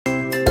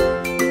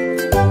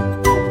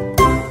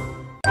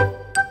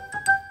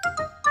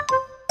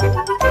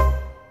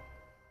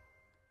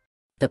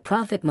The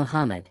Prophet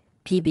Muhammad,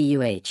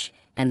 PBUH,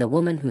 and the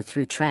woman who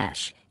threw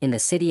trash. In the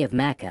city of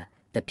Makkah,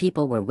 the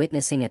people were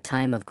witnessing a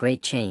time of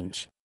great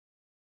change.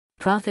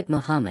 Prophet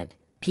Muhammad,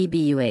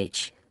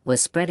 PBUH, was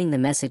spreading the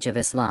message of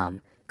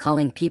Islam,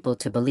 calling people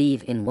to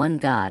believe in one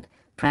God,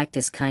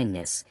 practice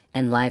kindness,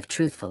 and live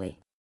truthfully.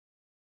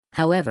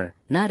 However,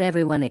 not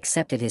everyone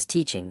accepted his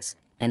teachings,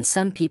 and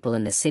some people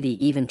in the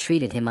city even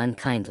treated him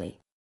unkindly.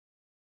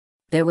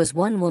 There was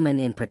one woman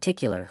in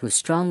particular who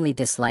strongly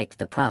disliked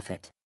the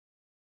Prophet.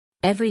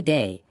 Every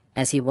day,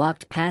 as he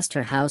walked past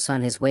her house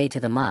on his way to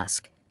the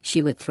mosque,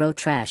 she would throw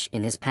trash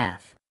in his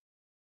path.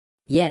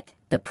 Yet,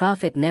 the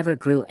Prophet never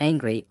grew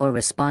angry or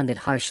responded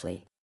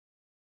harshly.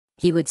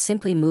 He would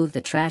simply move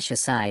the trash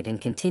aside and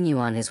continue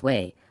on his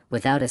way,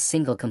 without a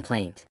single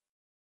complaint.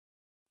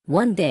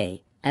 One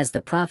day, as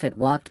the Prophet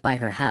walked by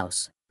her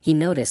house, he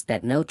noticed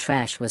that no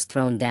trash was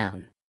thrown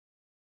down.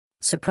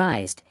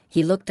 Surprised,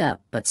 he looked up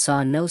but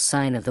saw no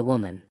sign of the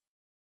woman.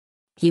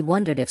 He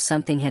wondered if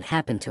something had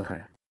happened to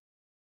her.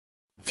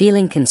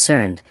 Feeling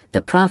concerned,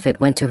 the Prophet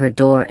went to her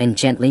door and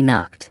gently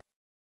knocked.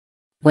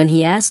 When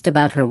he asked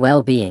about her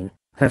well-being,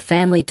 her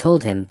family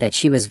told him that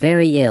she was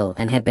very ill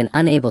and had been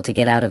unable to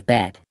get out of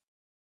bed.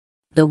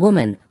 The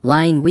woman,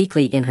 lying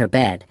weakly in her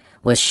bed,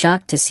 was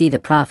shocked to see the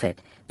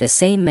Prophet, the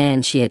same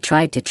man she had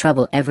tried to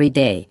trouble every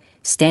day,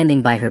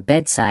 standing by her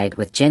bedside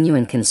with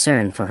genuine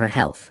concern for her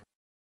health.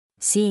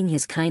 Seeing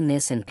his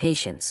kindness and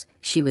patience,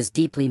 she was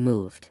deeply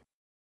moved.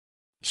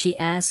 She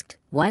asked,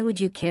 "Why would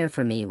you care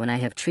for me when I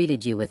have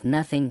treated you with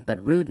nothing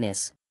but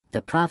rudeness?"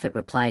 The Prophet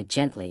replied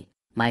gently,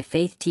 "My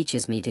faith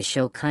teaches me to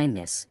show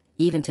kindness,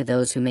 even to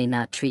those who may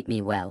not treat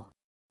me well."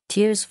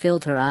 Tears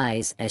filled her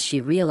eyes as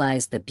she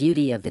realized the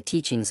beauty of the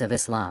teachings of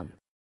Islam.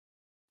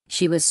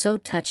 She was so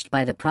touched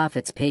by the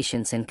Prophet's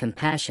patience and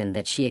compassion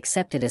that she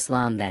accepted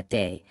Islam that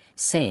day,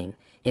 saying,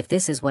 "If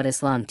this is what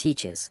Islam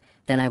teaches,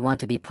 then I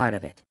want to be part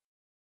of it."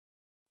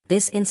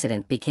 This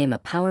incident became a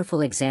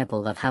powerful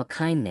example of how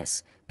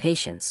kindness,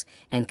 patience,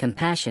 and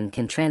compassion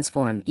can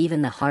transform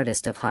even the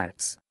hardest of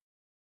hearts.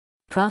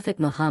 Prophet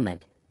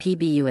Muhammad,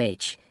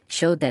 PBUH,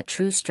 showed that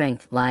true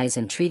strength lies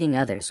in treating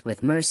others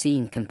with mercy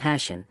and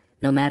compassion,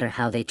 no matter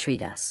how they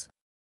treat us.